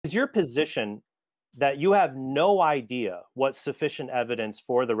is your position that you have no idea what sufficient evidence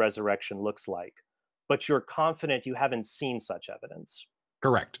for the resurrection looks like, but you're confident you haven't seen such evidence?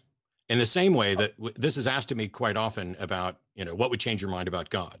 Correct. In the same way that this is asked to me quite often about, what would change your mind about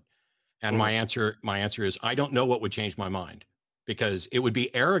God? And my answer is, I don't know what would change my mind, because it would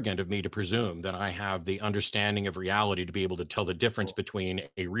be arrogant of me to presume that I have the understanding of reality to be able to tell the difference between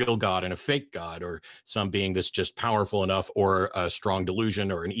a real God and a fake God, or some being that's just powerful enough, or a strong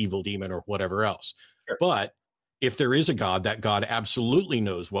delusion, or an evil demon, or whatever else. Sure. But if there is a God, that God absolutely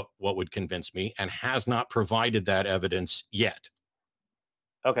knows what would convince me, and has not provided that evidence yet.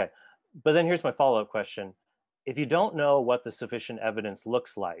 Okay. But then here's my follow-up question. If you don't know what the sufficient evidence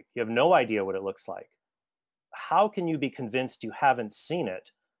looks like, you have no idea what it looks like, how can you be convinced you haven't seen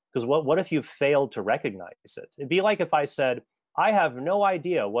it? Because what if you failed to recognize it? It'd be like if I said, I have no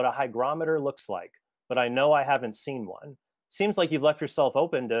idea what a hygrometer looks like, but I know I haven't seen one. Seems like you've left yourself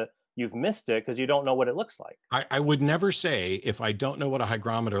open to, you've missed it because you don't know what it looks like. I would never say, if I don't know what a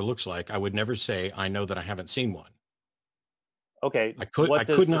hygrometer looks like, I would never say, I know that I haven't seen one. Okay. I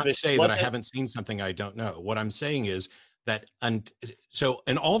could not say that I haven't seen something I don't know. What I'm saying is that, so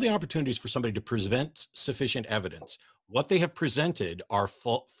in all the opportunities for somebody to present sufficient evidence, what they have presented are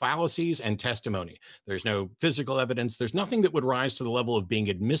fallacies and testimony. There's no physical evidence. There's nothing that would rise to the level of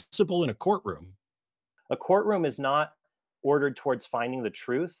being admissible in a courtroom. A courtroom is not ordered towards finding the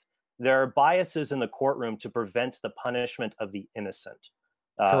truth. There are biases in the courtroom to prevent the punishment of the innocent.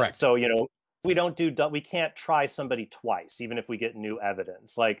 Correct. So, we can't try somebody twice, even if we get new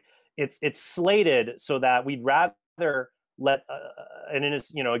evidence. Like it's slated so that we'd rather let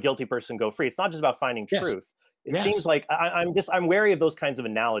a guilty person go free. It's not just about finding truth. It seems like I'm wary of those kinds of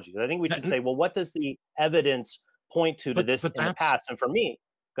analogies. I think we should say, well, what does the evidence point to this in the past? And for me,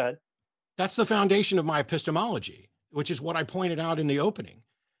 go ahead. That's the foundation of my epistemology, which is what I pointed out in the opening.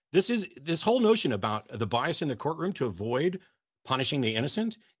 This whole notion about the bias in the courtroom to avoid punishing the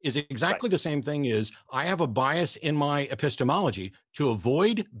innocent is exactly the same thing as I have a bias in my epistemology to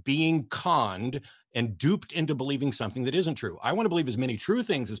avoid being conned and duped into believing something that isn't true. I want to believe as many true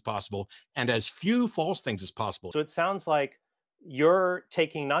things as possible and as few false things as possible. So it sounds like you're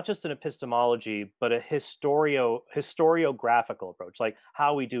taking not just an epistemology, but a historiographical approach, like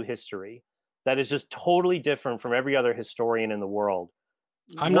how we do history, that is just totally different from every other historian in the world.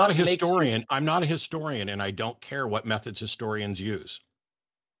 I'm not a historian. I'm not a historian, and I don't care what methods historians use.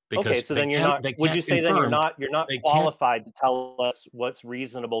 Okay, so then you're not. Would you say then you're not qualified to tell us what's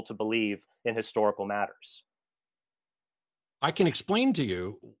reasonable to believe in historical matters? I can explain to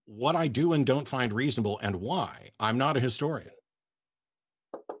you what I do and don't find reasonable and why. I'm not a historian.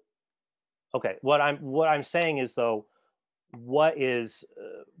 Okay, what I'm saying is, though, what is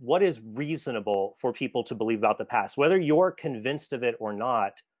reasonable for people to believe about the past, whether you're convinced of it or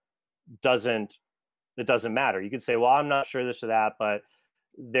not, doesn't matter. You could say, well, I'm not sure this or that, but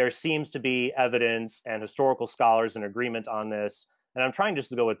there seems to be evidence and historical scholars in agreement on this. And I'm trying just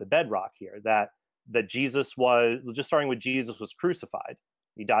to go with the bedrock here, that Jesus was, just starting with Jesus was crucified.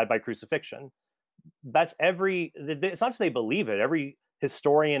 He died by crucifixion. It's not just they believe it. Every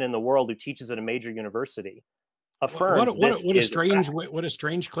historian in the world who teaches at a major university affirms what a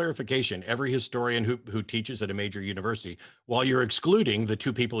strange clarification. Every historian who teaches at a major university, while you're excluding the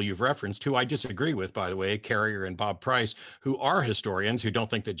two people you've referenced, who I disagree with, by the way, Carrier and Bob Price, who are historians who don't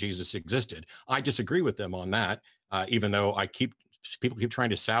think that Jesus existed. I disagree with them on that, even though people keep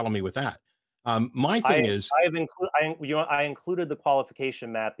trying to saddle me with that. My thing is, I included the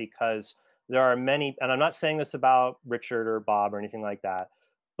qualification, Matt, because there are many, and I'm not saying this about Richard or Bob or anything like that,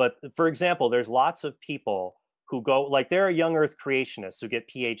 but for example, there's lots of people who go, like, there are young Earth creationists who get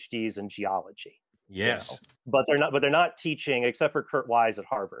PhDs in geology. Yes, but they're not teaching, except for Kurt Wise at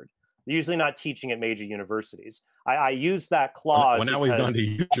Harvard. They're usually not teaching at major universities. I use that clause. Well, now we've gone to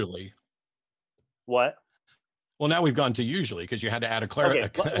usually. What? Well, now we've gone to usually because you had to add a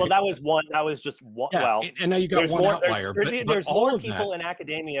clarification. Okay, well, that was one. That was just one. Yeah, well, and now you got one outlier. There's more people in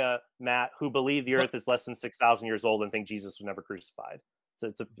academia, Matt, who believe the Earth is less than 6,000 years old and think Jesus was never crucified. So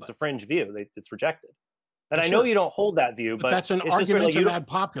it's a fringe view. It's rejected. And I know you don't hold that view, but that's an argument ad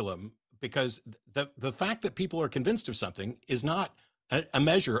populum, because the fact that people are convinced of something is not a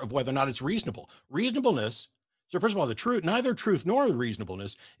measure of whether or not it's reasonable. Reasonableness. So first of all, neither truth nor the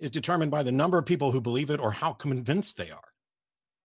reasonableness is determined by the number of people who believe it or how convinced they are.